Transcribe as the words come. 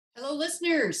Hello,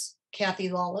 listeners. Kathy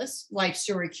Lawless, Life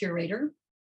Story Curator.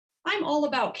 I'm all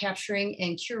about capturing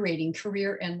and curating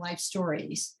career and life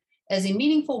stories as a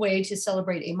meaningful way to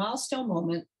celebrate a milestone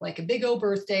moment like a big O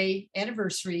birthday,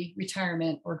 anniversary,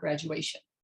 retirement, or graduation.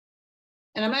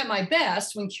 And I'm at my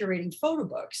best when curating photo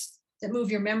books that move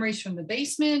your memories from the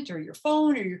basement or your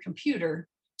phone or your computer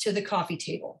to the coffee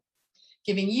table,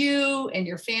 giving you and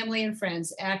your family and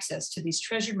friends access to these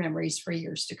treasured memories for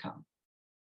years to come.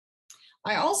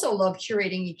 I also love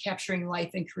curating and capturing life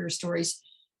and career stories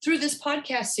through this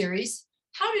podcast series,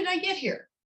 How Did I Get Here?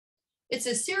 It's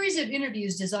a series of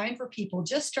interviews designed for people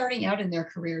just starting out in their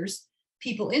careers,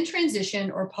 people in transition,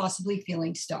 or possibly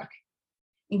feeling stuck,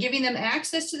 and giving them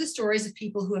access to the stories of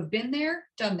people who have been there,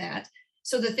 done that,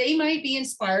 so that they might be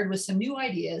inspired with some new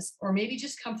ideas, or maybe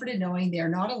just comforted knowing they're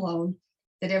not alone,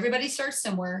 that everybody starts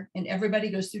somewhere and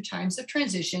everybody goes through times of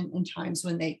transition and times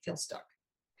when they feel stuck.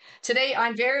 Today,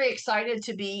 I'm very excited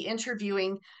to be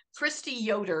interviewing Kristy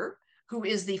Yoder, who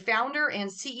is the founder and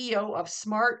CEO of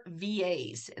SMART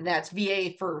VAs. And that's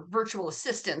VA for virtual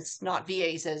assistants, not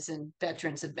VAs as in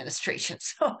Veterans Administration.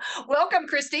 So welcome,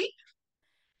 Kristy.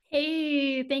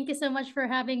 Hey, thank you so much for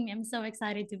having me. I'm so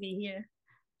excited to be here.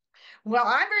 Well,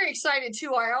 I'm very excited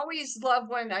too. I always love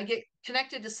when I get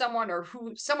connected to someone or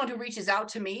someone who reaches out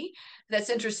to me that's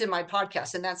interested in my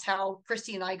podcast. And that's how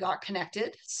Kristy and I got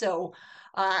connected. So,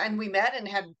 and we met and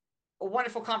had a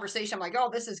wonderful conversation. I'm like, oh,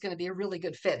 this is going to be a really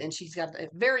good fit. And she's got a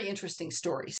very interesting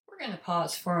story. We're going to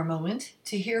pause for a moment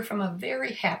to hear from a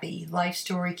very happy life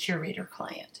story curator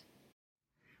client.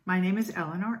 My name is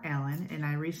Eleanor Allen, and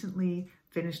I recently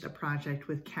finished a project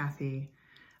with Kathy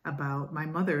about my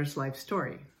mother's life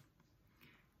story.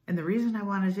 And the reason I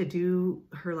wanted to do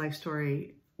her life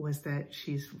story was that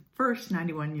she's first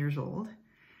 91 years old.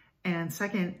 And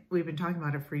second, we've been talking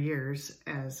about it for years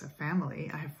as a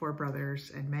family. I have 4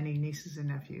 brothers and many nieces and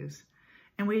nephews.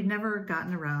 And we'd never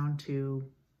gotten around to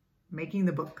making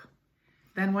the book.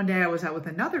 Then one day I was out with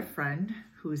another friend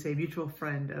who's a mutual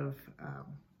friend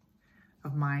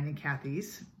of mine and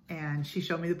Kathy's. And she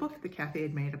showed me the book that Kathy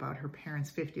had made about her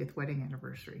parents' 50th wedding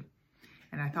anniversary.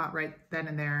 And I thought right then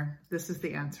and there, this is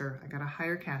the answer. I got to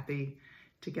hire Kathy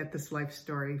to get this life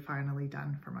story finally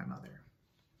done for my mother.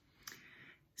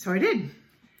 So I did.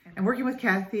 And working with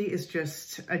Kathy is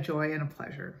just a joy and a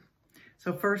pleasure.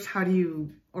 So first, how do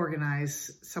you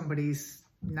organize somebody's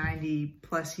 90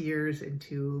 plus years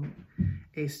into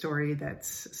a story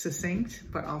that's succinct,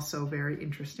 but also very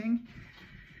interesting?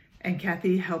 And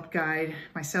Kathy helped guide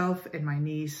myself and my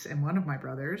niece and one of my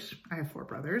brothers. I have 4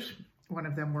 brothers. One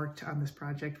of them worked on this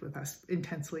project with us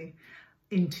intensely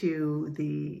into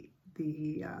the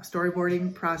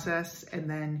storyboarding process, and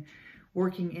then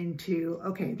working into,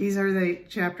 okay, these are the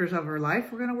chapters of her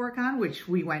life we're going to work on, which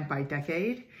we went by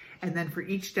decade. And then for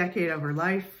each decade of her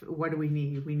life, what do we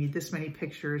need? We need this many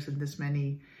pictures and this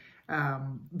many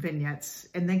vignettes.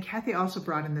 And then Kathy also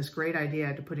brought in this great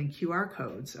idea to put in QR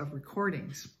codes of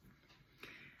recordings.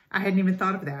 I hadn't even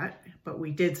thought of that, but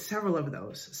we did several of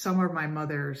those. Some are my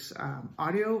mother's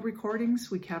audio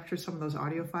recordings. We captured some of those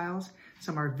audio files.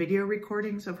 Some are video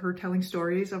recordings of her telling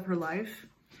stories of her life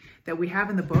that we have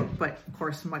in the book, but of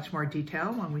course, much more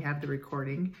detail when we have the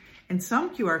recording. And some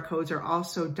QR codes are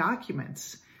also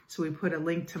documents. So we put a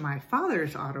link to my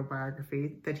father's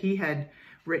autobiography that he had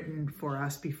written for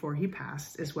us before he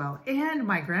passed as well, and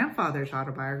my grandfather's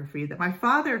autobiography that my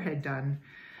father had done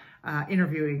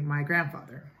interviewing my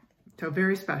grandfather. So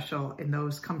very special, and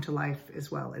those come to life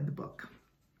as well in the book.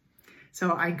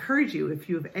 So I encourage you, if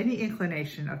you have any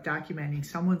inclination of documenting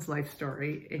someone's life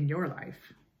story in your life,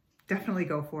 definitely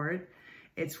go for it.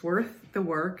 It's worth the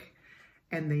work,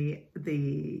 and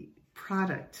the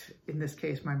product, in this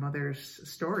case, my mother's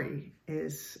story,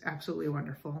 is absolutely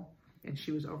wonderful, and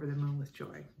she was over the moon with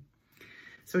joy.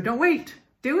 So don't wait,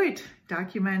 do it.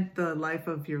 Document the life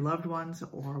of your loved ones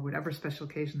or whatever special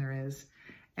occasion there is,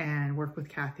 and work with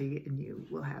Kathy, and you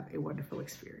will have a wonderful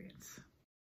experience.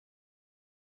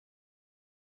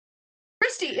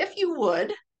 Kristy, if you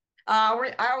would,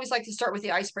 I always like to start with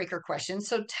the icebreaker question.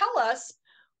 So tell us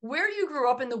where you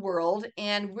grew up in the world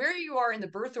and where you are in the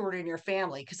birth order in your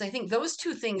family, because I think those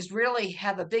 2 things really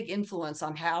have a big influence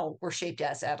on how we're shaped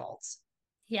as adults.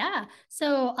 Yeah,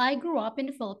 so I grew up in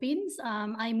the Philippines.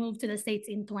 I moved to the States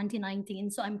in 2019.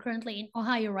 So I'm currently in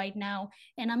Ohio right now,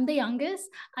 and I'm the youngest.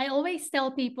 I always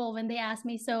tell people when they ask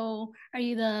me, so are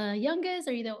you the youngest?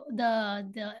 Are you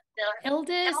the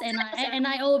eldest? And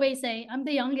I always say I'm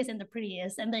the youngest and the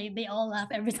prettiest, and they all laugh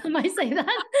every time I say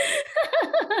that.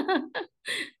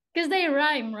 Because they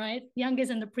rhyme, right?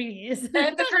 Youngest and the prettiest.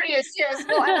 And the prettiest, yes.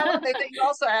 Well, and I love that you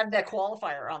also add that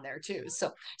qualifier on there too.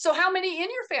 So how many in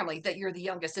your family that you're the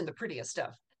youngest and the prettiest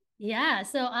of? Yeah,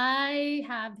 so I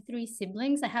have three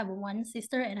siblings. I have one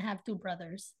sister and I have two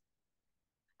brothers.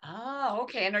 Ah,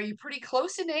 okay. And are you pretty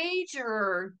close in age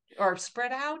or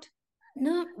spread out?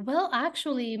 No, well,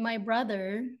 actually, my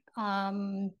brother,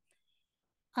 the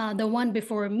one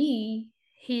before me,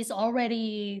 he's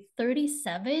already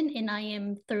 37 and I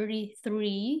am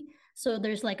 33. So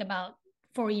there's like about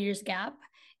 4 years gap.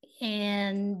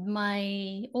 And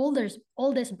my oldest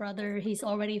brother, he's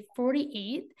already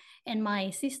 48, and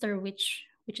my sister, which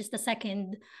is the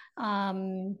second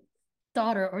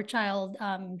daughter or child,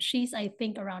 she's I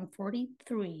think around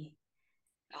 43.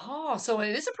 Oh, so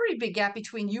it is a pretty big gap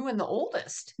between you and the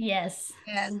oldest. Yes.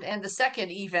 And the second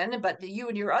even, but you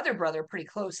and your other brother are pretty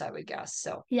close, I would guess.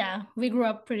 So Yeah, we grew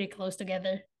up pretty close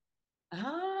together.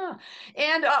 ah,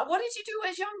 and what did you do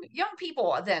as young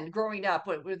people then growing up?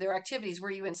 What were their activities?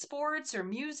 Were you in sports or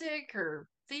music or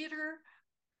theater?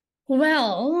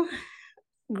 Well,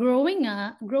 growing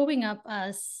up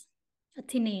as a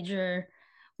teenager,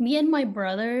 me and my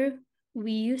brother,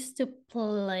 we used to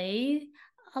play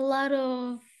a lot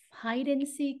of hide and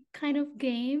seek kind of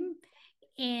game.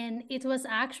 And it was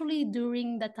actually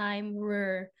during the time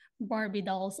where Barbie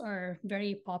dolls are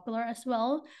very popular as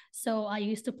well. So I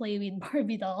used to play with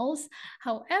Barbie dolls.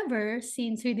 However,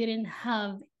 since we didn't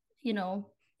have, you know,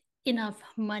 enough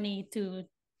money to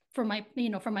for my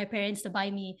parents to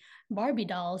buy me Barbie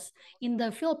dolls. In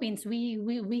the Philippines,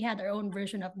 we had our own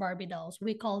version of Barbie dolls.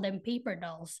 We call them paper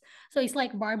dolls. So it's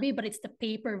like Barbie, but it's the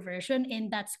paper version, and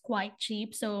that's quite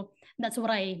cheap. So that's what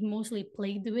I mostly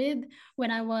played with when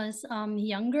I was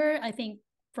younger. I think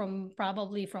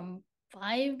probably from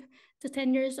 5 to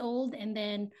 10 years old, and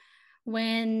then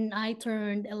when I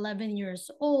turned 11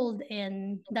 years old,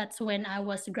 and that's when I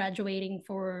was graduating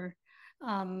for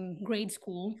grade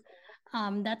school.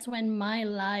 That's when my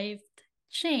life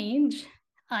changed.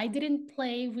 I didn't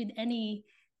play with any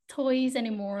toys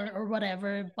anymore or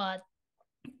whatever, but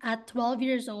at 12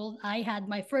 years old, I had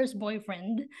my first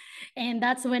boyfriend, and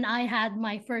that's when I had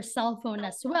my first cell phone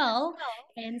as well.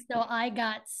 And so I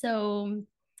got so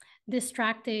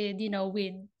distracted,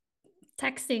 with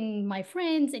texting my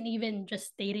friends and even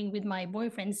just dating with my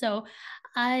boyfriend. So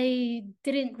I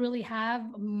didn't really have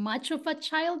much of a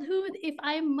childhood, if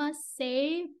I must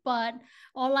say. But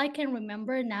all I can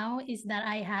remember now is that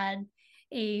I had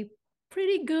a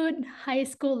pretty good high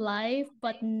school life,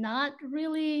 but not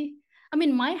really. I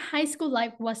mean, my high school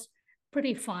life was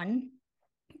pretty fun.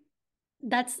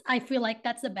 I feel like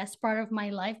that's the best part of my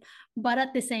life, but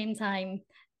at the same time,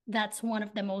 that's one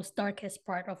of the most darkest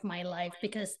part of my life,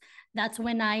 because that's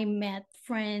when I met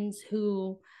friends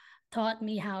who taught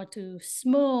me how to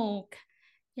smoke,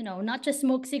 not just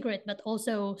smoke cigarette, but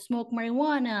also smoke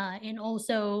marijuana, and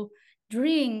also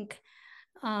drink,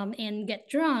 and get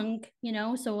drunk.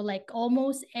 So like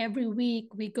almost every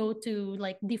week we go to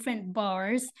like different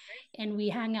bars, and we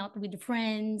hang out with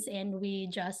friends, and we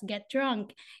just get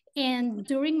drunk. And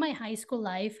during my high school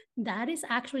life, that is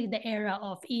actually the era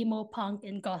of emo, punk,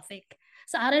 and gothic.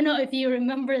 So I don't know if you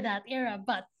remember that era,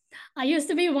 but I used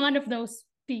to be one of those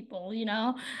people.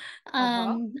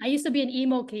 Uh-huh. I used to be an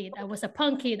emo kid, I was a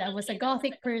punk kid, I was a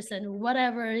gothic person,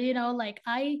 whatever. Like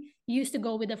I used to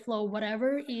go with the flow.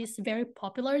 Whatever is very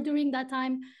popular during that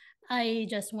time, I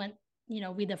just went,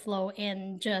 with the flow,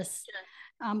 and just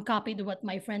copied what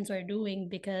my friends are doing,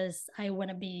 because I want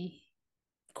to be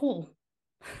cool.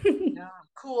 Yeah,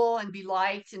 cool and be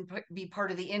liked and be part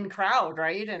of the in crowd,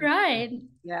 right? And Right.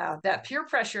 yeah, that peer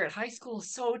pressure at high school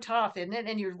is so tough, isn't it?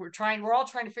 And we're all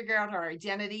trying to figure out our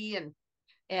identity,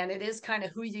 and it is kind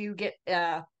of who you get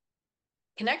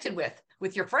connected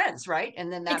with your friends, right?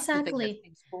 And then that's the thing that Exactly.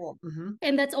 makes cool.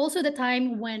 And that's also the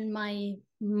time when my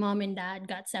mom and dad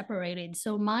got separated.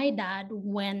 So my dad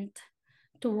went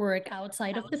to work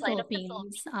outside of the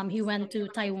Philippines. He went to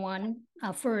Taiwan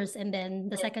first, and then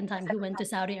the second time he went to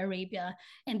Saudi Arabia,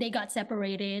 and they got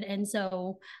separated. And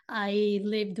so I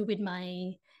lived with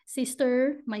my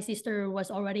sister. My sister was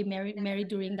already married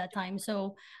during that time.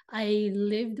 So I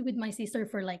lived with my sister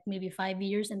for like maybe 5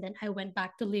 years, and then I went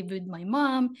back to live with my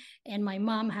mom. And my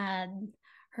mom had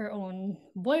her own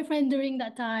boyfriend during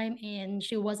that time, and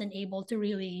she wasn't able to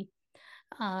really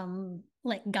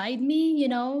like guide me,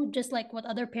 just like what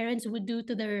other parents would do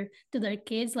to their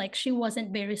kids. Like she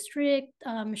wasn't very strict.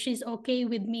 She's okay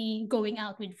with me going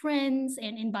out with friends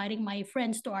and inviting my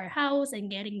friends to our house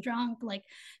and getting drunk. Like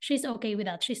she's okay with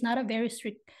that. She's not a very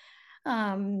strict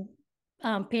um,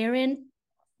 parent.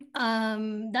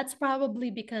 That's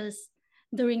probably because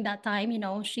during that time,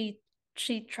 she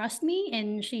she trusts me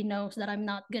and she knows that I'm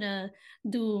not gonna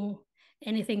do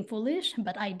anything foolish,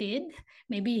 but I did.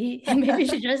 Maybe maybe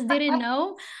she just didn't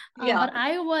know. Yeah. But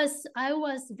I was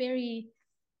very,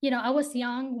 I was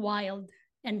young, wild,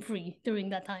 and free during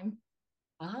that time.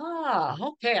 Ah,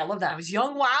 okay. I love that. I was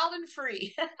young, wild, and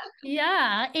free.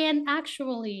 Yeah, and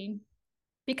actually,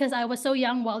 because I was so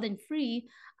young, wild, and free,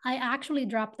 I actually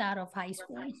dropped out of high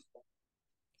school.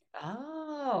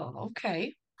 Oh,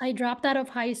 okay. I dropped out of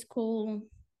high school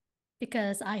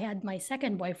because I had my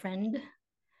second boyfriend.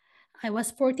 I was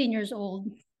 14 years old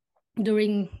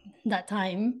during that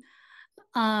time.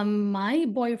 My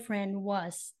boyfriend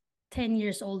was 10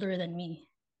 years older than me.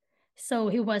 So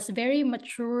he was very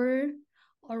mature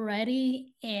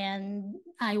already, and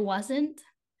I wasn't.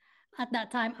 At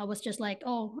that time, I was just like,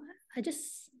 oh, I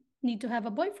just need to have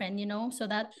a boyfriend, so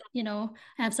that, I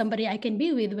have somebody I can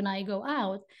be with when I go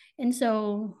out. And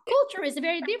so culture is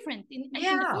very different in the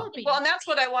Yeah. Well, and Philippines. that's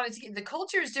what I wanted to get. The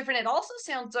culture is different. It also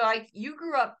sounds like you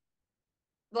grew up,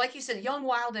 like you said, young,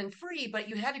 wild, and free, but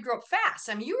you had to grow up fast.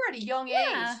 I mean, you were at a young age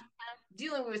Yeah.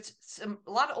 dealing with a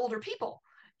lot of older people.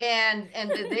 And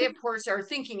they of course are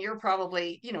thinking you're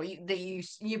probably,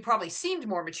 you probably seemed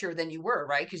more mature than you were,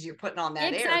 right? Because you're putting on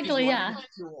that air because you Exactly, want to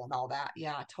be yeah. cool and all that.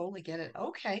 Yeah, I totally get it.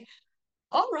 Okay.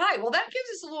 All right. Well, that gives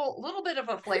us a little bit of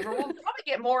a flavor. We'll probably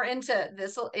get more into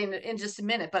this in just a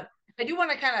minute, but I do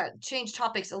want to kind of change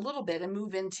topics a little bit and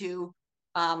move into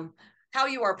um, how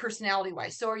you are personality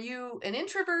wise. So, are you an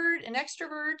introvert, an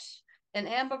extrovert, an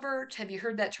ambivert? Have you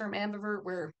heard that term ambivert?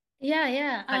 Where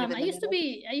Yeah. kind of I in the used to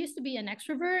middle. be an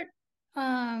extrovert.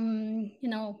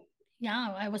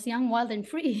 Yeah, I was young, wild, and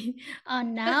free.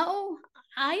 Now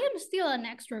I am still an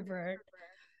extrovert,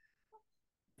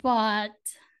 but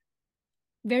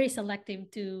very selective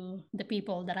to the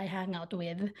people that I hang out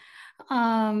with.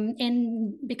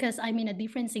 And because I'm in a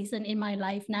different season in my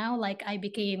life now, like I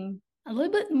became a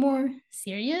little bit more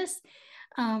serious.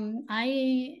 Um,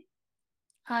 I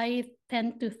I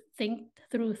tend to think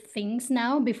through things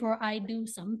now before I do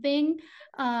something.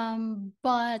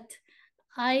 But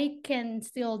I can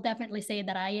still definitely say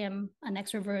that I am an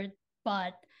extrovert,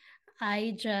 but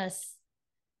I just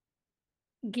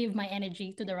give my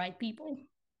energy to the right people.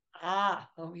 Ah,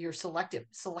 oh, you're selective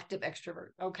extrovert.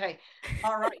 Okay.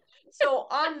 All right. So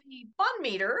on the fun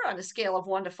meter, on a scale of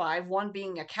 1 to 5, 1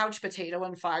 being a couch potato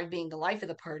and 5 being the life of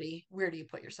the party, where do you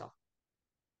put yourself?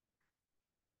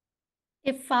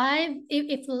 If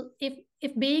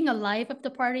being a life of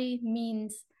the party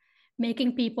means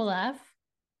making people laugh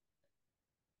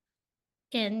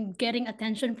and getting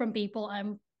attention from people,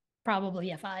 I'm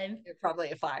probably a 5. You're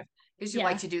probably a 5 because you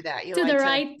like Yeah, to do that. You to the like to,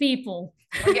 right people.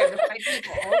 okay, the right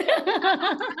people. Okay.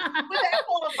 With that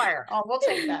qualifier. Oh, we'll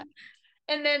take that.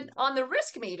 And then on the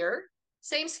risk meter,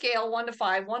 same scale, 1 to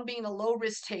 5, 1 being a low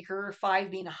risk taker,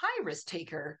 5 being a high risk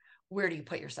taker. Where do you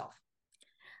put yourself?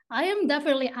 I am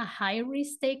definitely a high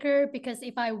risk taker because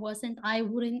if I wasn't, I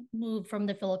wouldn't move from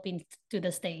the Philippines to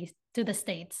the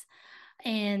States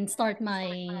and start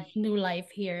my new life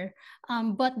here.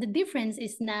 But the difference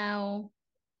is now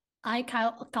I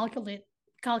calculate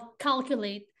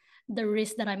the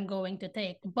risk that I'm going to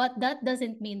take. But that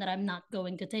doesn't mean that I'm not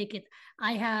going to take it.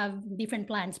 I have different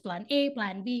plans: plan A,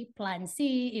 plan B, plan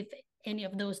C. If any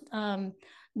of those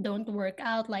don't work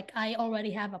out, like I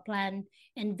already have a plan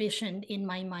envisioned in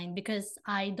my mind because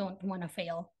I don't want to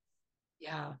fail.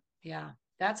 Yeah, yeah,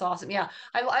 that's awesome. Yeah,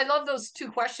 I love those two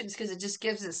questions because it just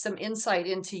gives us some insight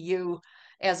into you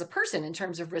as a person in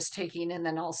terms of risk taking, and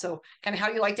then also kind of how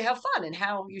you like to have fun and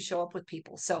how you show up with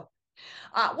people. So,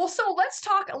 well, so let's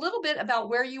talk a little bit about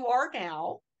where you are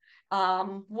now,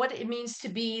 what it means to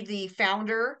be the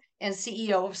founder and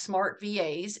CEO of Smart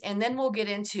VAs, and then we'll get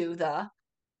into the how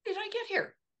did I get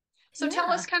here? So tell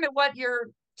Yeah. us kind of what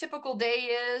your typical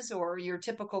day is or your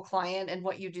typical client and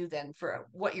what you do then for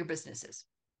what your business is.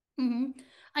 hmm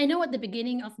I know at the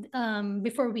beginning of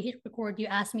before we hit record, you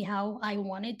asked me how I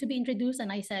wanted to be introduced,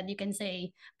 and I said you can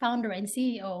say founder and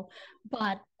CEO.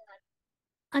 But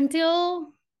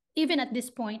until even at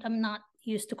this point, I'm not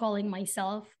used to calling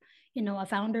myself, a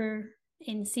founder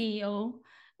and CEO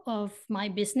of my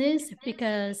business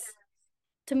because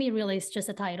to me, really, it's just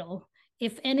a title.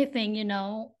 If anything,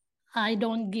 I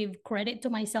don't give credit to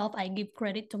myself. I give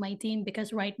credit to my team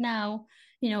because right now,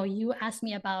 you asked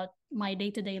me about my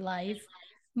day-to-day life.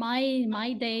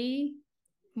 My day,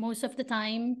 most of the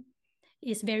time,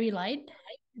 is very light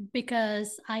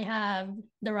because I have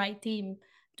the right team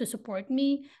to support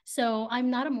me. So I'm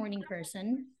not a morning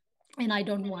person and I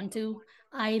don't want to.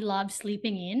 I love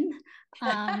sleeping in.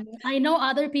 I know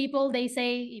other people, they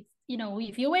say if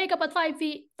if you wake up at 5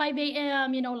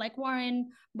 a.m., like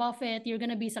Warren Buffett, you're going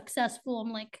to be successful.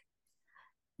 I'm like,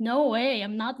 no way,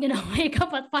 I'm not going to wake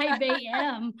up at 5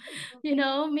 a.m.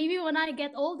 Maybe when I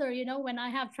get older, when I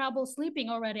have trouble sleeping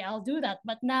already, I'll do that.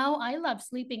 But now I love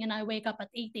sleeping and I wake up at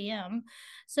 8 a.m.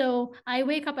 So I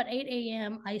wake up at 8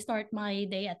 a.m. I start my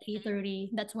day at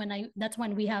 8:30. That's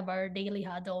when we have our daily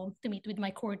huddle to meet with my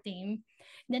core team.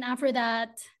 Then after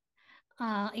that,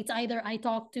 it's either I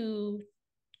talk to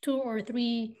 2 or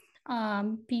 3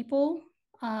 people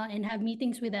and have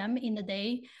meetings with them in the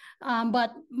day.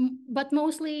 But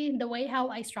mostly the way how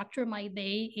I structure my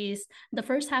day is the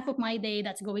first half of my day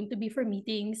that's going to be for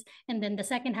meetings, and then the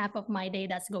second half of my day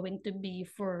that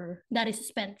is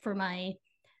spent for my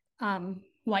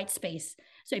white space.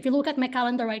 So if you look at my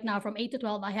calendar right now, from 8 to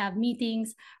 12, I have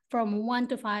meetings. From 1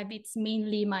 to 5, it's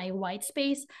mainly my white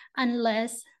space,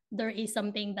 unless there is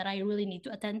something that I really need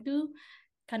to attend to,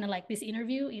 kind of like this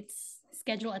interview. It's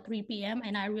scheduled at 3 p.m.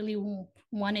 and I really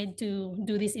wanted to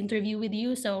do this interview with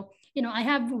you. So, I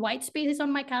have white spaces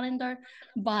on my calendar,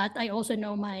 but I also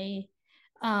know my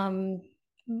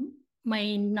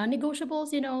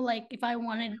non-negotiables, like if I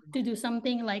wanted to do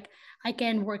something, like I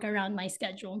can work around my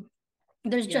schedule.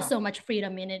 There's just so much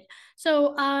freedom in it.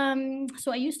 So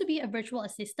I used to be a virtual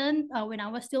assistant when I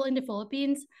was still in the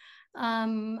Philippines.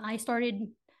 I started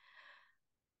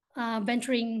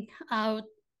venturing out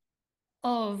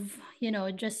of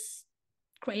just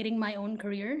creating my own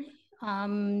career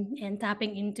and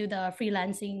tapping into the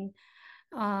freelancing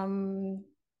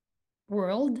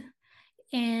world.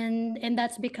 And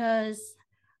that's because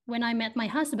when I met my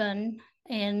husband,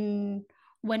 and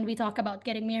when we talk about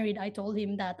getting married, I told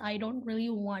him that I don't really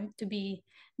want to be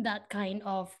that kind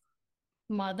of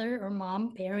mother or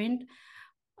mom parent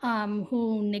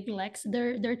who neglects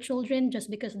their children just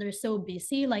because they're so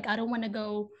busy. Like, I don't want to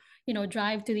go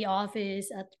drive to the office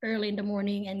at early in the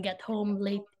morning and get home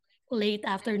late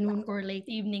afternoon or late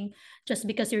evening just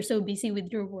because you're so busy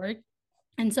with your work.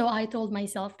 And so I told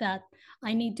myself that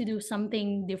I need to do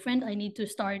something different. I need to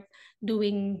start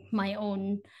doing my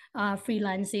own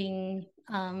freelancing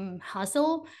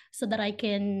hustle so that I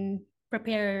can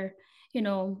prepare,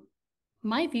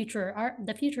 my future,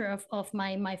 the future of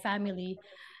my family,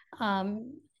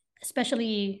 um,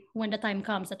 especially when the time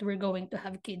comes that we're going to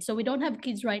have kids. So we don't have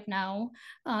kids right now.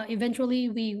 Eventually,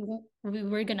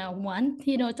 we're gonna want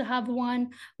to have one,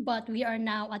 but we are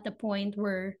now at the point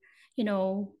where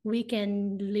we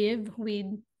can live with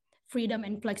freedom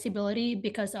and flexibility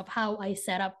because of how I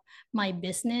set up my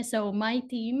business. So my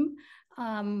team,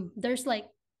 there's like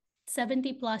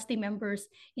 70 plus team members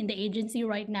in the agency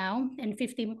right now, and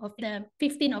 15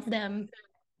 of them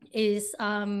is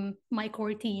my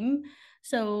core team.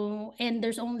 So, and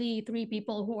there's only 3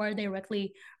 people who are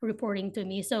directly reporting to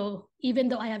me. So even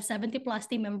though I have 70 plus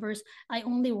team members, I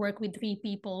only work with 3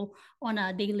 people on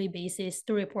a daily basis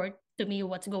to report to me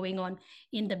what's going on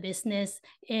in the business.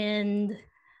 And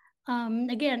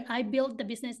again, I built the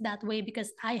business that way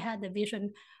because I had the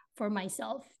vision for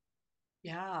myself.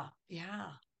 Yeah.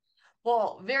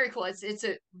 Well, very cool. It's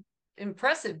a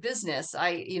impressive business.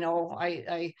 I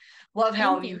love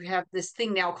how you have this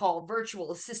thing now called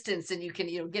virtual assistants, and you can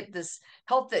get this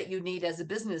help that you need as a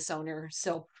business owner.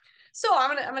 So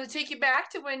I'm gonna take you back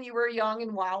to when you were young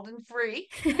and wild and free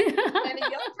and a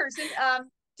young person.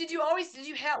 Did you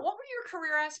have, what were your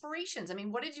career aspirations? I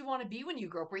mean, what did you want to be when you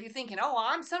grew up? Were you thinking,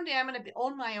 oh, someday I'm going to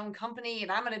own my own company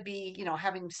and I'm going to be,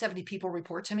 having 70 people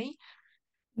report to me?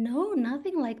 No,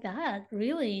 nothing like that,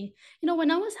 really.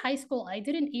 When I was high school, I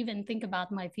didn't even think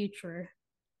about my future.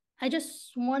 I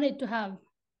just wanted to have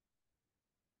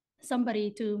somebody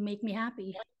to make me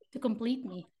happy, to complete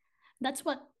me. That's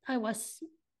what I was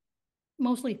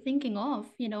mostly thinking of,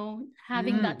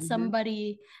 having that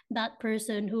somebody, that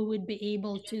person who would be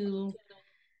able to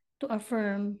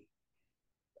affirm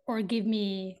or give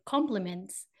me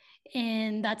compliments.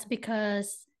 And that's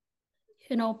because,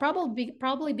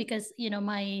 probably because,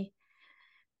 my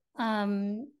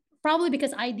probably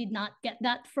because I did not get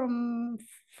that from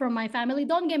my family.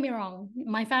 Don't get me wrong,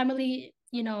 my family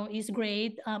is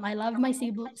great. I love my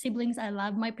siblings, I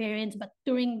love my parents, but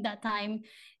during that time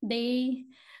they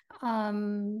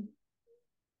um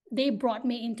they brought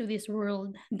me into this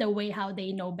world the way how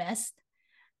they know best,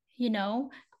 you know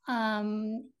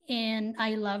and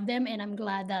I love them, and I'm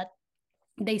glad that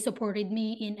they supported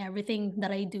me in everything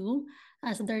that I do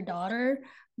as their daughter.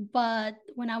 But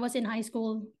when I was in high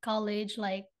school, college,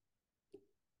 like,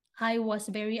 I was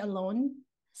very alone,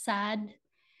 sad,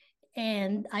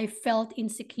 and I felt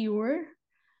insecure.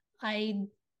 I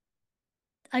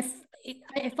I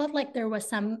I felt like there was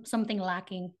something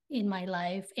lacking in my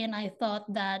life, and I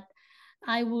thought that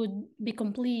I would be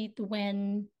complete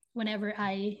whenever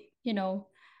I,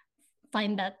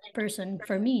 find that person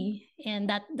for me. And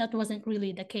that wasn't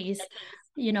really the case.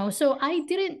 So I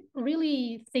didn't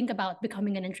really think about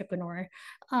becoming an entrepreneur.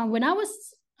 When I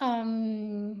was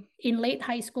in late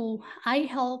high school, I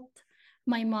helped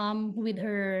my mom with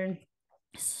her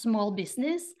small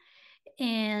business,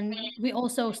 and we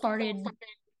also started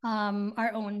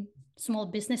our own small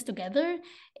business together.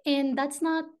 And that's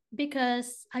not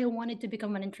because I wanted to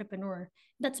become an entrepreneur.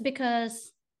 That's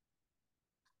because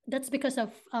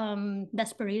of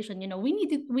desperation.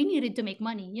 We needed to make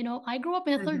money. I grew up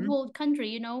in a third world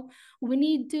country. We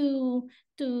need to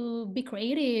be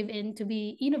creative and to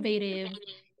be innovative.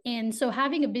 And so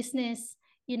having a business,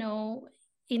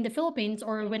 in the Philippines,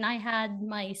 or when I had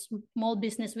my small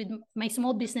business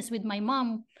with my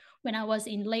mom when I was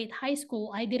in late high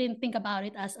school, I didn't think about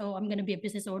it as, oh, I'm going to be a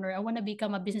business owner. I want to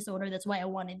become a business owner. That's why I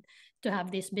wanted to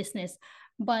have this business.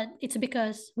 But it's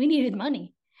because we needed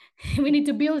money. We need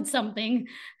to build something.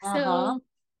 Uh-huh.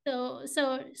 So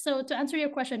to answer your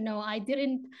question, no, uh I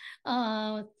didn't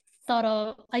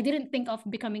think of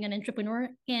becoming an entrepreneur.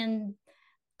 And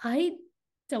I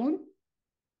don't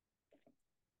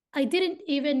I didn't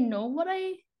even know what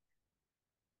I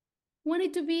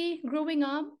wanted to be growing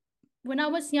up. When I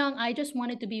was young, I just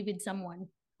wanted to be with someone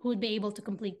who would be able to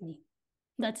complete me.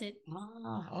 That's it.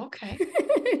 Okay.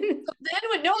 Then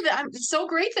would know that. I'm so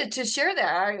great to share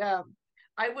that.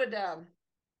 I would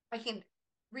I can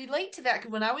relate to that.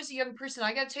 When I was a young person,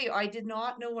 I got to tell you, I did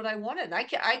not know what I wanted. I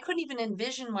couldn't even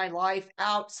envision my life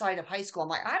outside of high school. I'm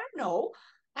like, I don't know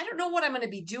what I'm going to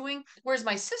be doing. Whereas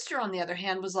my sister, on the other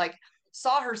hand, was like,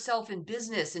 saw herself in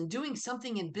business and doing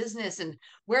something in business and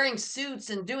wearing suits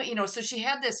and doing, so she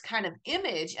had this kind of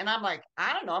image. And I'm like,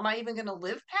 I don't know, am I even going to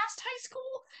live past high school?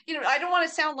 I don't want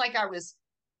to sound like I was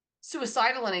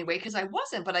suicidal in any way, because I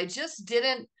wasn't, but I just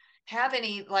didn't have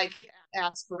any like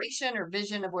aspiration or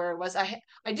vision of where it was. I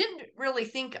didn't really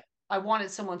think I wanted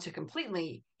someone to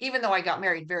completely, even though I got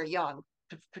married very young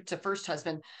to first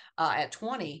husband at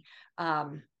 20.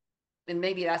 And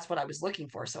maybe that's what I was looking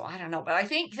for. So I don't know, but I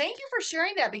think, thank you for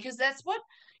sharing that, because that's what,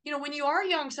 when you are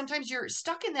young, sometimes you're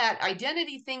stuck in that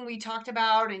identity thing we talked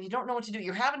about, and you don't know what to do.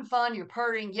 You're having fun, you're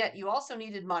partying, yet you also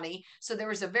needed money. So there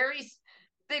was a very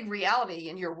big reality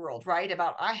in your world, right?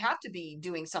 About, I have to be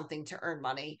doing something to earn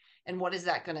money. And what is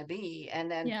that going to be?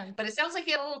 And then, Yeah. but it sounds like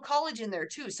you had a little college in there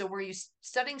too. So were you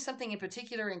studying something in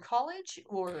particular in college,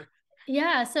 or?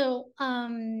 Yeah. So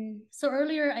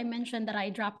earlier I mentioned that I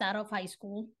dropped out of high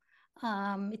school.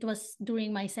 It was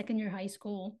during my second year high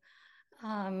school.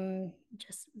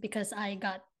 Just because I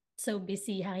got so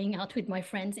busy hanging out with my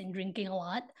friends and drinking a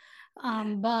lot.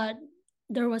 But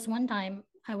there was one time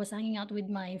I was hanging out with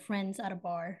my friends at a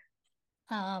bar.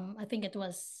 I think it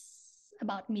was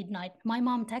about midnight. My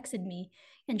mom texted me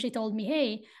and she told me,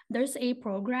 "Hey, there's a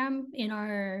program in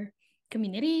our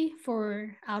community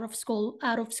for out of school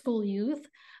youth.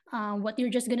 What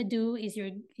you're just gonna do is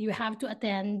you have to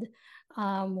attend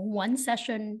one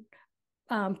session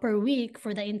per week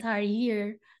for the entire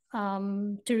year,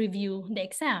 to review the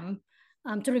exam,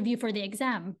 to review for the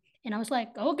exam." And I was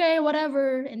like, okay,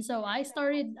 whatever. And so I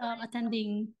started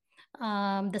attending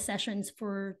the sessions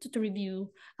to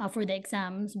review for the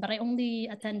exams, but I only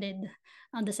attended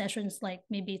the sessions like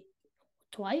maybe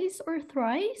twice or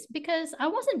thrice, because I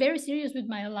wasn't very serious with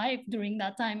my life during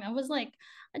that time. I was like,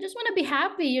 I just want to be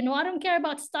happy. I don't care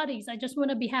about studies. I just want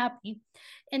to be happy.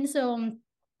 And so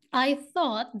I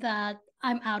thought that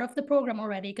I'm out of the program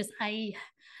already, because I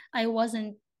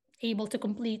wasn't able to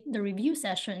complete the review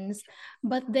sessions.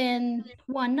 But then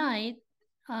one night,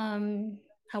 I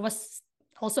was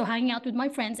also hanging out with my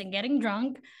friends and getting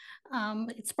drunk.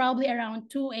 It's probably around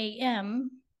 2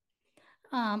 a.m.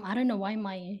 I don't know why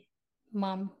my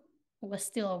mom was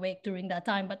still awake during that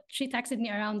time, but she texted me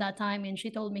around that time and she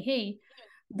told me, "Hey,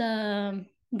 the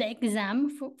exam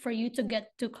for you to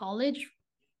get to college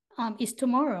is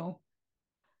tomorrow."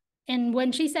 And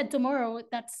when she said tomorrow,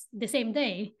 that's the same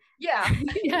day. Yeah.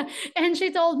 Yeah. And she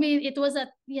told me it was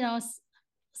at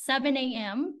 7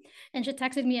 a.m. and she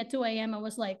texted me at 2 a.m. I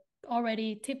was like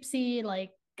already tipsy.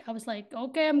 Like, I was like,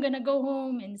 okay, I'm gonna go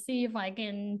home and see if I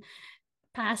can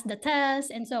pass the test.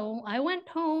 And so I went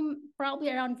home probably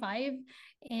around 5,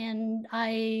 and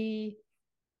I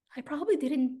probably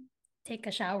didn't take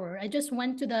a shower. I just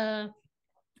went to the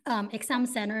exam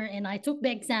center and I took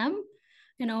the exam.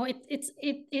 The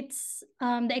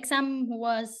exam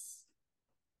was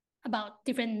about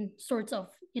different sorts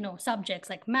of subjects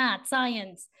like math,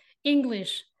 science,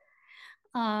 English.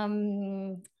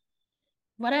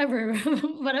 whatever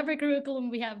whatever curriculum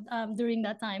we have during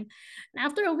that time. And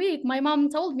after a week, my mom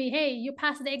told me, hey, you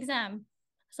passed the exam,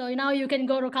 so now you can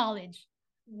go to college.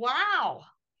 Wow.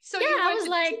 So Yeah, you I went was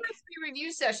to like, 2 or 3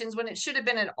 review sessions when it should have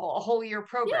been a whole year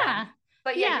program, yeah,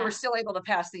 but yet you were yeah, still able to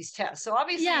pass these tests. So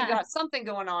obviously you yeah. got something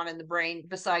going on in the brain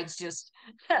besides just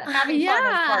having fun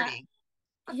and Yeah, partying.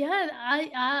 yeah,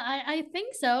 I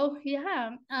think so.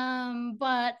 Yeah.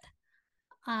 But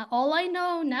all I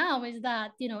know now is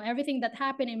that, everything that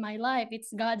happened in my life,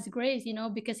 it's God's grace,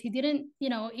 because He didn't,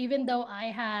 even though I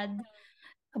had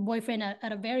a boyfriend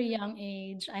at a very young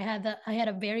age, I had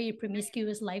a very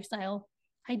promiscuous lifestyle.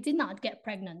 I did not get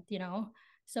pregnant.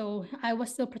 So I was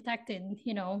still protected,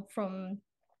 from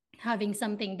having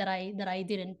something that I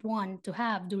didn't want to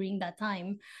have during that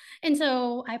time. And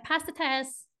so I passed the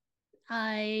test.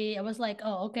 I was like,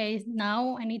 oh, okay,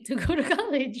 now I need to go to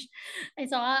college. And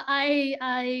so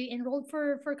I enrolled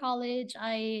for college.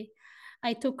 I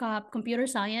took up computer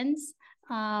science,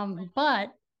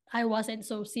 but I wasn't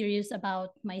so serious about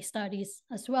my studies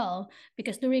as well,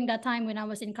 because during that time when I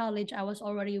was in college, I was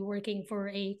already working for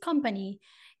a company,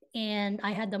 and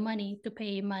I had the money to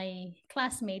pay my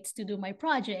classmates to do my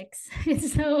projects.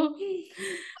 So,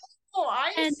 Oh,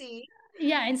 I and see.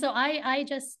 yeah, and so I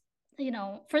just,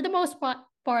 for the most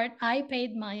part, I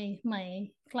paid my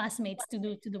classmates to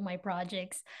do my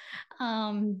projects.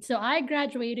 So I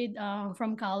graduated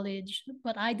from college,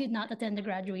 but I did not attend the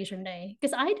graduation day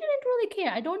because I didn't really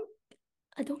care. I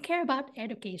don't care about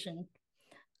education.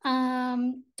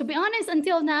 To be honest,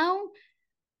 until now,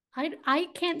 I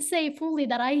can't say fully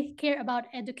that I care about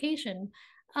education,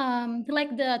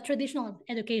 like the traditional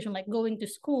education, like going to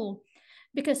school,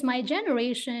 because my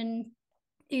generation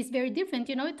is very different.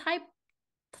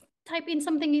 Type in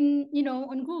something in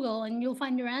on Google and you'll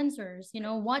find your answers.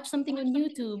 Watch something on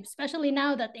YouTube, especially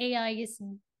now that AI is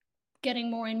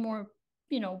getting more and more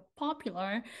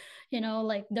popular.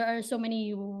 Like there are so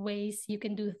many ways you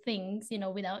can do things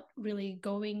without really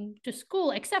going to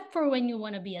school, except for when you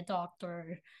want to be a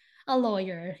doctor, a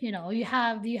lawyer. You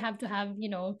have to have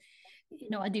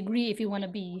a degree if you want to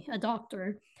be a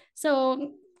doctor.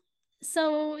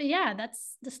 So yeah,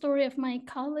 that's the story of my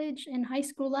college and high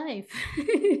school life.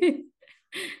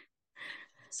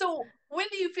 So when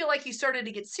do you feel like you started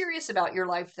to get serious about your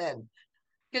life then?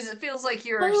 Because it feels like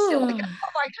you're still like, Oh,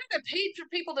 oh, I kind of paid for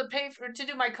people to pay for to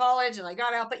do my college and I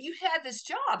got out, but you had this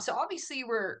job. So obviously you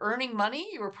were earning money,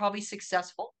 you were probably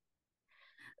successful,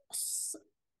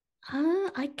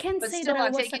 I can't but say still that I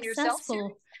not was taking yourself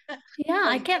successful. serious. Yeah,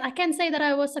 I Like, can't say that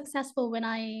I was successful when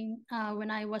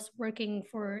I was working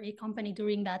for a company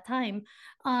during that time.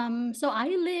 So I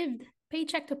lived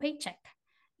paycheck to paycheck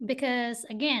because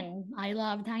again, I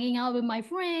loved hanging out with my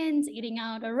friends, eating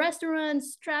out at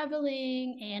restaurants,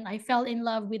 traveling, and I fell in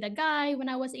love with a guy when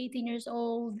I was 18 years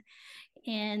old.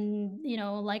 And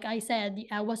like I said,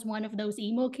 I was one of those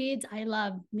emo kids. I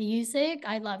love music,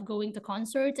 I love going to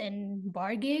concerts and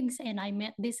bar gigs, and I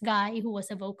met this guy who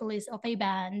was a vocalist of a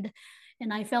band,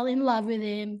 and I fell in love with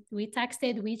him. We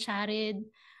texted, we chatted,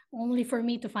 only for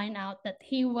me to find out that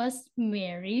he was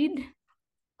married.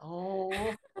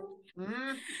 oh,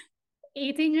 mm,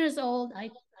 18 years old. I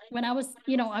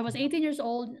was 18 years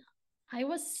old. I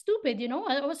was stupid.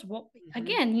 I was, mhm.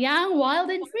 again, young, wild,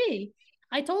 and free.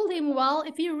 I told him, well,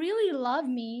 if you really love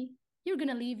me, you're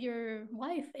gonna leave your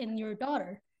wife and your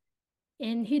daughter.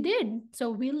 And he did.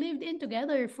 So we lived in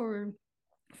together for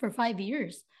 5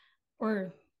 years,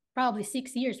 or probably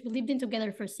 6 years. We lived in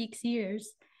together for 6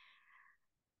 years.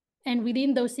 And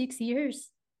within those 6 years,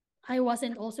 I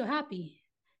wasn't also happy.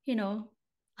 You know,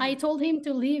 I Mm. told him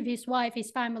to leave his wife,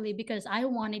 his family, because I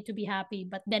wanted to be happy.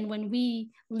 But then when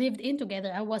we lived in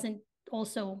together, I wasn't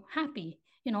also happy.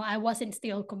 I wasn't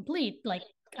still complete like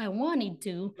I wanted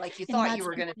to. Like you And thought you that's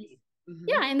were going to because, be. Mhm.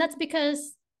 yeah, and that's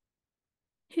because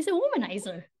he's a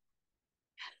womanizer.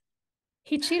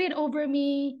 He cheated over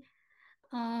me.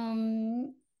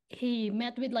 He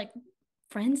met with like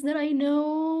friends that I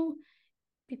know,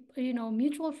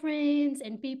 mutual friends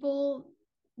and people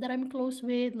that I'm close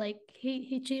with. Like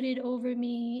he cheated over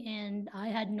me, and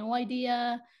I had no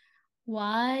idea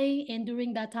why. And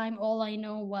during that time, all I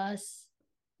know was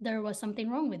there was something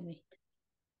wrong with me.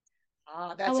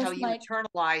 I That's how was you like,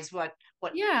 internalize what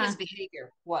his yeah, behavior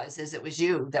was, is it was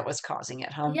you that was causing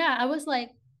it, huh? yeah. I was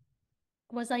like,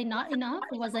 was I not enough?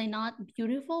 Was I not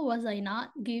beautiful? Was I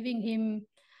not giving him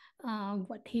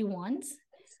what he wants?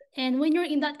 And when you're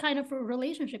in that kind of a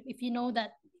relationship, if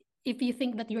you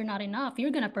think that you're not enough,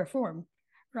 you're gonna perform,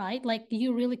 right? Like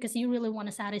because you really want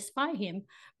to satisfy him.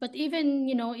 But even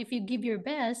if you give your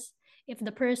best, if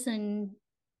the person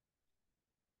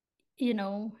you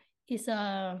know is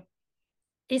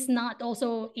is not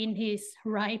also in his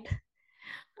right,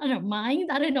 I don't know, mind.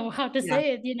 I don't know how to Yeah.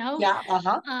 say it, you know? Yeah.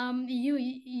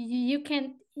 You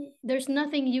can't, there's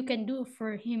nothing you can do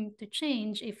for him to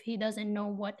change if he doesn't know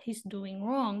what he's doing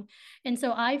wrong. And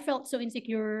so I felt so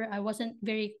insecure. I wasn't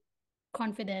very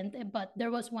confident, but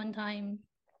there was one time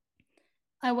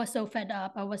I was so fed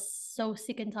up. I was so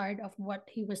sick and tired of what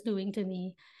he was doing to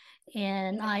me.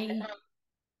 And I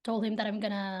told him that I'm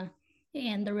gonna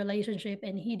end the relationship,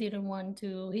 and he didn't want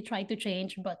to. He tried to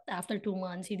change, but after 2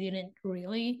 months he didn't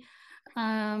really.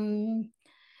 um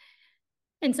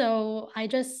and so I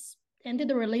just ended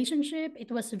the relationship.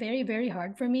 It was very, very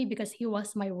hard for me because he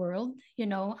was my world.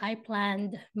 I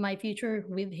planned my future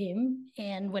with him,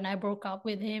 and when I broke up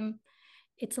with him,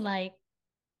 it's like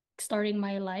starting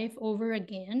my life over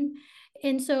again.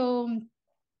 And so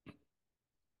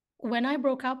when I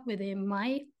broke up with him,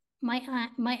 my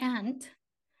aunt,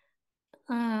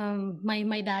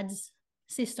 my dad's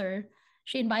sister,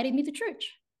 she invited me to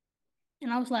church.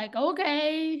 And I was like,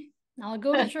 okay, I'll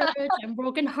go to church. I'm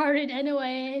brokenhearted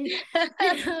anyway.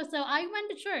 So I went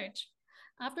to church.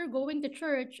 After going to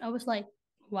church, I was like,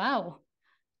 wow,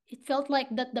 it felt like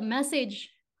that the message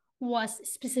was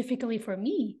specifically for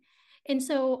me. And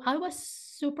so I was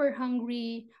super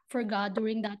hungry for God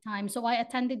during that time. So I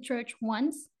attended church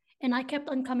once, and I kept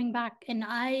on coming back. And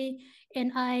I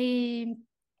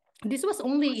this was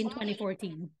only in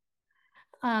 2014.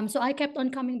 So I kept on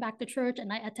coming back to church,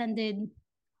 and I attended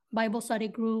Bible study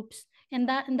groups, and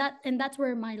that's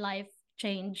where my life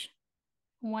changed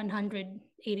 180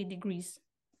 degrees.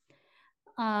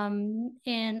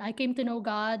 And I came to know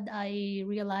God. I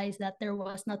realized that there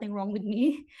was nothing wrong with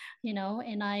me,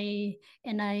 and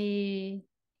I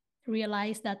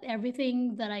realized that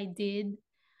everything that I did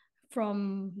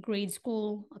from grade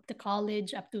school up to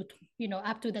college, up to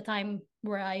the time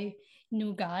where I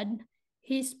knew God,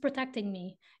 He's protecting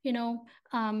me.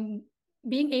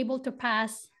 Being able to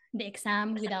pass the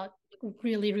exam without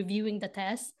really reviewing the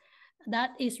test,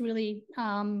 that is really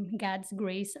God's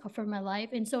grace for my life.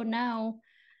 And so now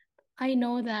I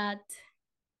know that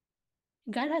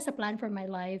God has a plan for my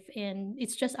life, and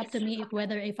it's just up to me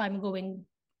if I'm going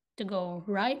to go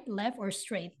right, left, or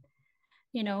straight.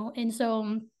 And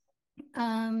so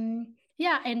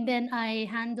yeah, and then I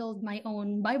handled my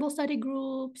own Bible study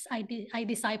groups. I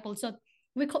discipled. So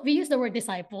we use the word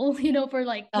disciple, for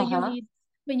like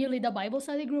when you lead a Bible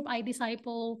study group. I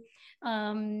disciple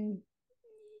um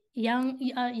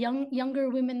younger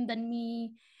women than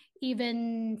me,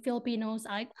 even Filipinos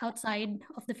outside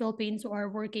of the Philippines who are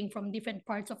working from different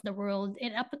parts of the world.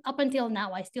 And up until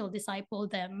now, I still disciple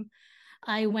them.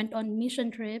 I went on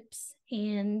mission trips,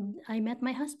 and I met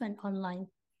my husband online.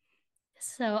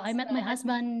 So I met my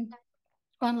husband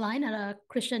online at a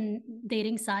Christian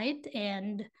dating site,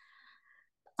 and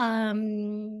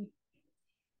um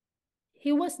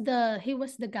he was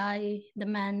the guy, the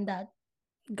man that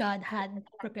God had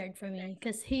prepared for me,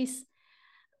 because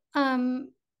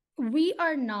we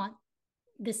are not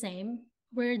the same.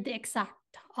 We're the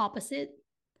exact opposite,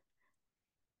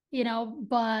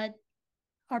 but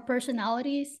our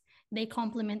personalities, they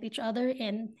complement each other,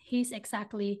 and he's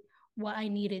exactly what I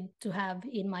needed to have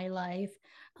in my life.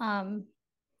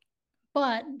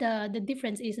 But the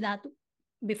difference is that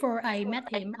before I met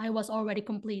him, I was already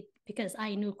complete because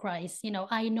I knew Christ.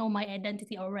 I know my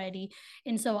identity already.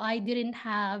 And so I didn't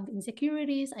have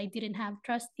insecurities, I didn't have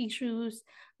trust issues.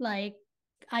 Like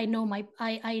I know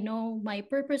my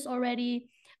purpose already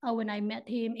when I met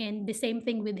him. And the same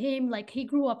thing with him, like he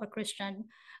grew up a Christian.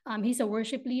 He's a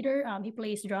worship leader. He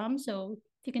plays drums, so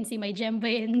you can see my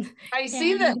djembe and, I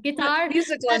see the and guitar.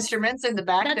 musical instruments in the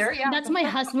back there. Yeah. That's my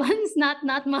husband's, not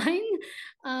mine.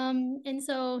 And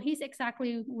so he's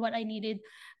exactly what I needed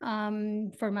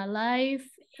for my life.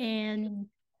 And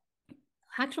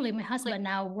actually, my husband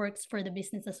now works for the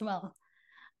business as well.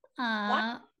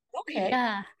 Wow. Okay.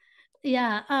 Yeah.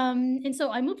 Yeah. And so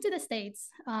I moved to the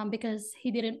States because he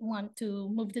didn't want to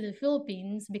move to the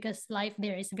Philippines because life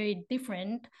there is very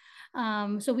different.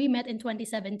 So we met in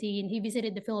 2017. He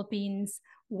visited the Philippines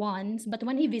once, but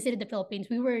when he visited the Philippines,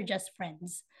 we were just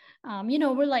friends.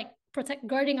 We're like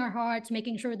guarding our hearts,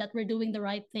 making sure that we're doing the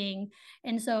right thing.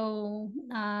 And so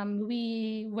when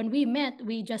we met,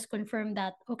 we just confirmed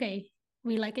that, okay,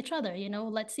 we like each other.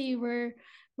 Let's see where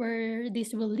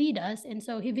this will lead us. And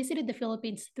so he visited the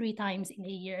Philippines 3 times in a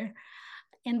year.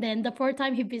 And then the fourth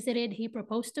time he visited, he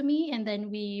proposed to me, and then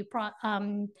we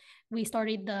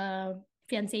started the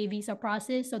fiancé visa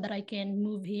process so that I can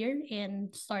move here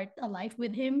and start a life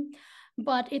with him.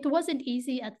 But it wasn't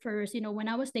easy at first. When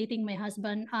I was dating my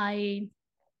husband, I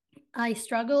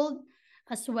struggled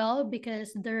as well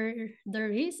because there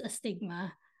is a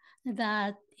stigma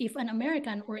that if an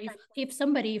American or if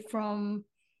somebody from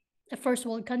a first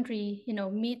world country,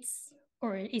 meets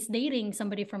or is dating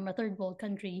somebody from a third world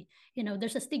country,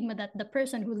 there's a stigma that the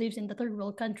person who lives in the third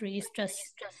world country is just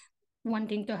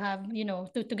wanting to have,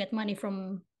 to get money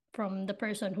from the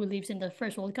person who lives in the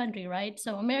first world country, right?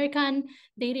 So American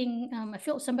dating, I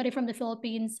feel somebody from the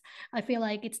Philippines, I feel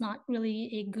like it's not really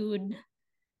a good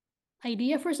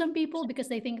idea for some people because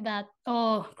they think that,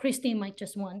 oh, Kristy might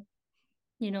just want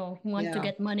to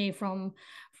get money from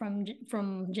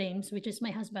James, which is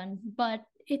my husband. But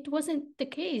it wasn't the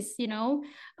case,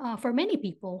 for many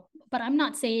people. But I'm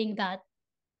not saying that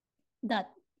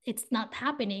it's not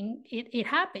happening. It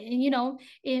happened,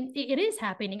 it is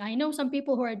happening. I know some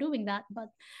people who are doing that,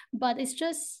 but it's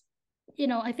just,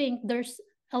 I think there's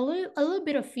a little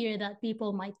bit of fear that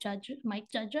people might judge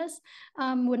us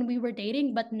when we were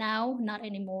dating, but now not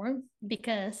anymore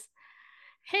because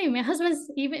hey, my husband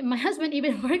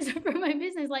even works for my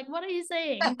business. Like, what are you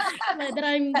saying? that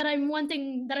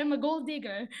I'm a gold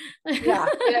digger. Yeah.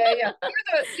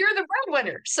 You're the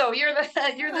breadwinner, so you're the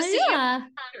CEO.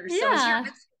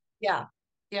 Yeah.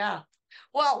 Yeah.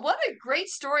 Well, what a great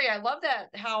story. I love that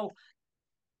how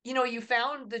you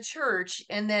found the church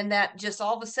and then that just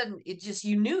all of a sudden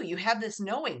you knew, you had this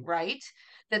knowing, right?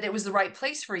 That it was the right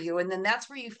place for you. And then that's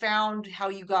where you found how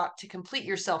you got to complete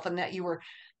yourself and that you were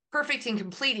perfect and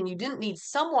complete and you didn't need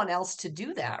someone else to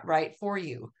do that, right, for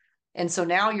you. And so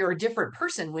now you're a different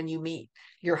person when you meet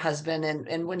your husband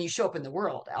and when you show up in the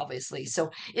world, obviously.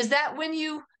 So is that when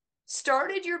you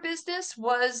started your business?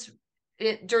 Was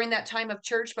it during that time of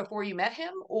church before you met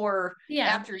him or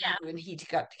after you and he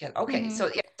got together? Okay. So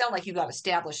it sounded like you got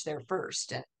established there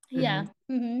first. Yeah.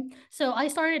 So I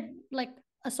started like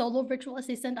a solo virtual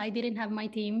assistant. I didn't have my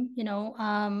team,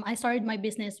 I started my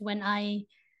business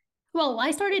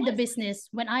I started the business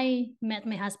when I met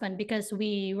my husband because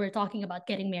we were talking about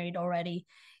getting married already.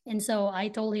 And so I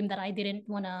told him that I didn't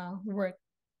want to work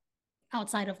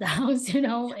outside of the house,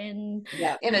 and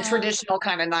in a traditional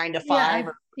kind of 9 to 5.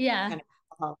 Kind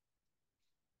of,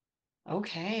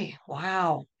 okay.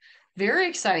 Wow. Very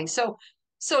exciting. So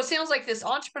it sounds like this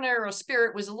entrepreneurial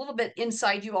spirit was a little bit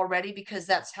inside you already because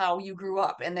that's how you grew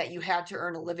up and that you had to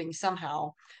earn a living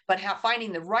somehow, but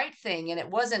finding the right thing. And it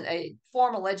wasn't a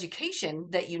formal education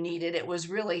that you needed. It was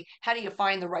really, how do you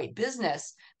find the right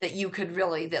business that you could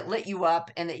really, that lit you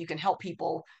up and that you can help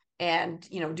people and,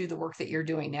 do the work that you're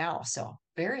doing now. So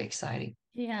very exciting.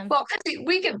 Yeah. Well, Kristy,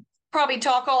 we could probably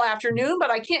talk all afternoon, but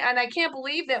I can't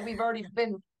believe that we've already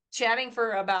been chatting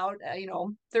for about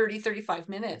 35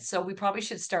 minutes, so we probably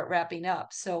should start wrapping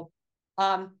up. So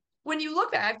when you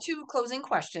look back, I have two closing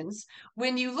questions.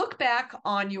 When you look back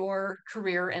on your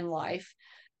career and life,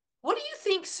 what do you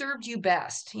think served you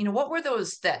best? What were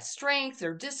that strength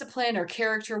or discipline or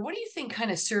character? What do you think kind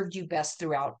of served you best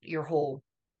throughout your whole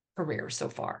career so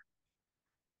far?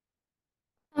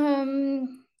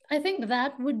 I think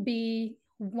that would be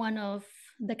one of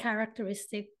the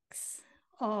characteristics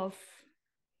of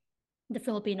the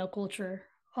Filipino culture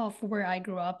of where I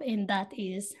grew up, and that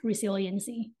is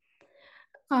resiliency.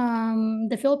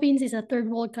 The Philippines is a third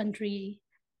world country,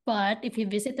 but if you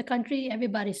visit the country,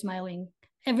 everybody's smiling.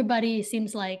 Everybody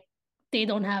seems like they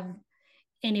don't have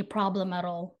any problem at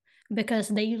all because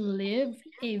they live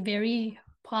a very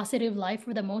positive life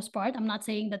for the most part. I'm not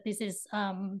saying that this is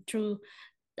true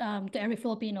to every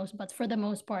Filipinos, but for the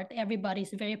most part,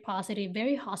 everybody's very positive,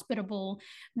 very hospitable.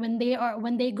 When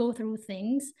they go through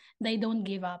things, they don't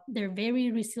give up. They're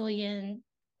very resilient,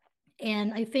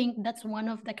 and I think that's one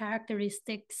of the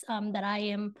characteristics that I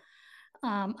am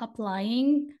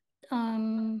applying.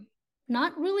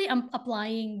 Not really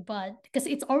applying, but because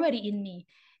it's already in me.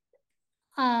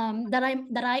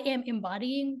 That I am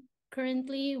embodying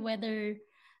currently, whether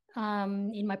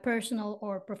in my personal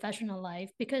or professional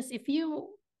life. Because if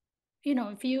you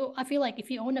I feel like if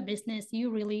you own a business,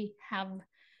 you really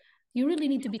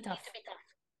need to be tough.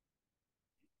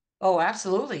 Oh,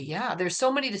 absolutely. Yeah. There's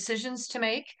so many decisions to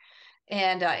make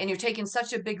and you're taking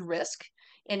such a big risk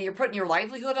and you're putting your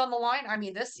livelihood on the line. I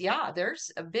mean,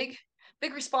 there's a big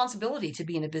responsibility to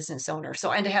being a business owner.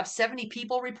 So, and to have 70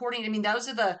 people reporting, I mean, those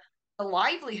are the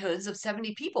livelihoods of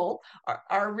 70 people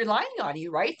are relying on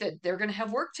you, right? That they're going to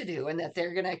have work to do and that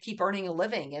they're going to keep earning a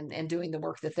living and doing the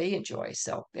work that they enjoy.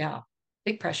 So yeah,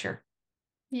 big pressure.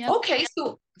 Yeah. Okay.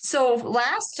 So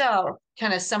last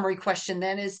kind of summary question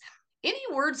then is any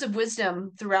words of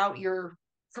wisdom throughout your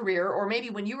career, or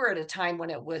maybe when you were at a time when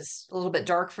it was a little bit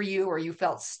dark for you or you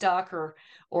felt stuck or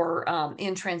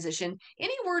in transition,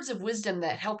 any words of wisdom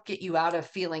that helped get you out of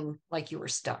feeling like you were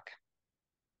stuck?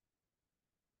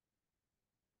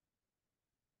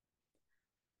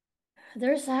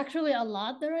 There's actually a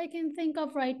lot that I can think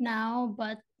of right now,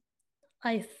 but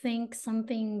I think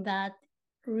something that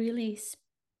really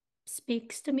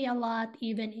speaks to me a lot,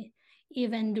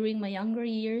 even during my younger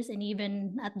years and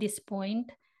even at this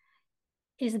point,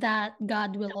 is that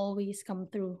God will always come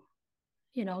through.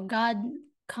 God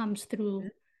comes through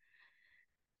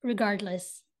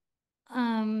regardless.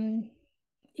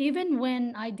 Even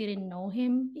when I didn't know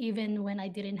him, even when I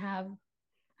didn't have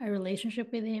a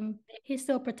relationship with him, he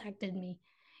still protected me.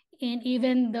 And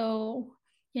even though,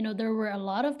 there were a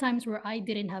lot of times where I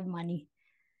didn't have money,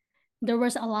 there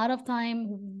was a lot of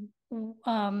time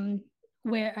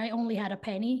where I only had a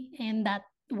penny, and that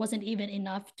wasn't even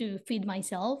enough to feed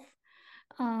myself.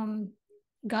 Um,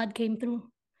 God came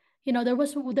through. There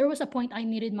was a point I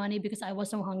needed money because I was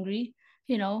so hungry,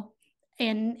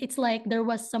 and it's like there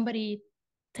was somebody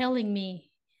telling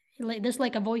me, like there's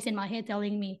like a voice in my head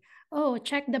telling me, oh,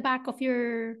 check the back of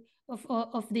your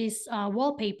of this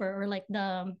wallpaper, or like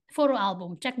the photo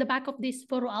album, check the back of this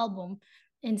photo album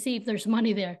and see if there's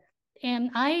money there.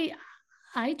 And I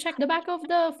checked the back of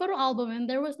the photo album, and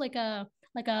there was like a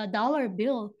dollar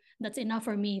bill that's enough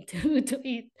for me to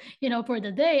eat, for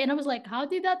the day. And I was like, how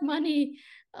did that money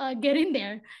get in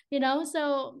there?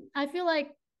 So I feel like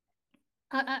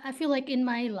in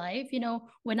my life,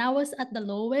 when I was at the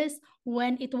lowest,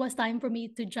 when it was time for me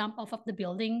to jump off of the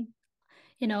building,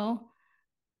 you know,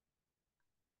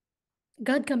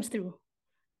 God comes through.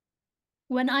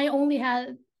 When I only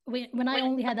had when I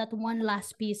only had that one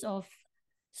last piece of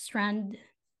strand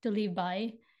to live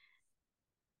by,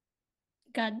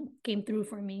 God came through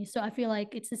for me. So I feel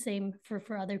like it's the same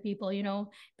for other people.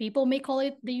 People may call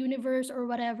it the universe or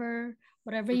whatever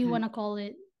you want to call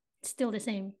it. It's still the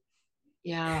same.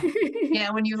 Yeah.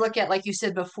 Yeah. When you look at, like you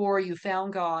said before, you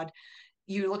found God,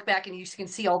 you look back and you can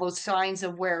see all those signs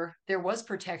of where there was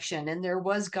protection and there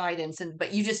was guidance,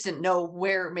 but you just didn't know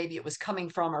where maybe it was coming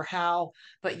from or how.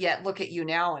 But yet look at you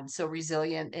now, and so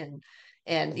resilient, and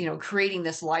creating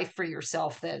this life for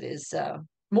yourself that is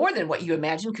more than what you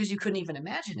imagined, because you couldn't even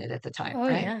imagine it at the time, Oh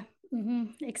right? yeah. Yeah.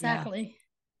 Exactly.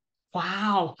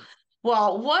 Wow.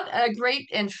 Well, what a great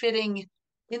and fitting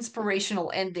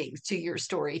inspirational ending to your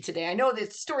story today. I know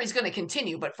that story is going to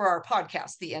continue, but for our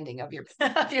podcast, the ending of your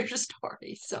of your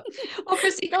story. So, well,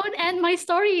 Kristy, Don't end my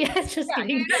story yet. Just yeah,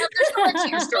 kidding. there's no end to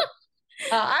your story.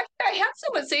 I had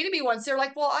someone say to me once, they're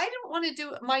like, "Well, I don't want to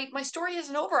do my story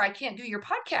isn't over. I can't do your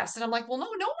podcast." And I'm like, "Well, no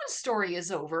one's story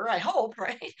is over. I hope,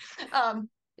 right?"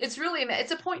 It's really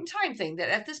it's a point in time thing, that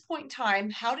at this point in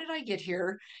time, how did I get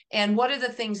here, and what are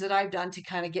the things that I've done to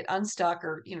kind of get unstuck,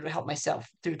 or to help myself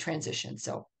through transition.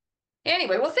 So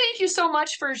anyway, well, thank you so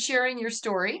much for sharing your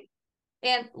story.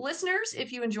 And listeners,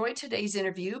 if you enjoyed today's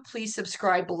interview, please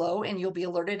subscribe below and you'll be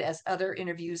alerted as other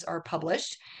interviews are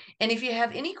published. And if you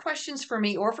have any questions for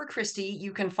me or for Kristy,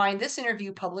 you can find this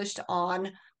interview published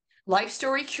on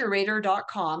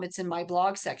lifestorycurator.com. It's in my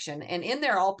blog section. And in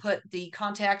there, I'll put the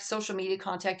social media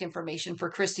contact information for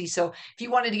Kristy. So if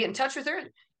you wanted to get in touch with her,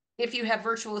 if you have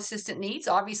virtual assistant needs,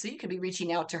 obviously you could be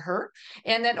reaching out to her.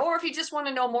 And then, or if you just want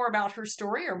to know more about her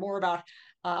story or more about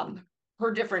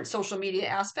her different social media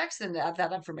aspects, then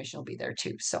that information will be there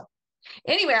too. So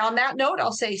anyway, on that note,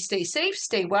 I'll say stay safe,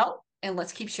 stay well, and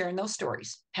let's keep sharing those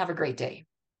stories. Have a great day.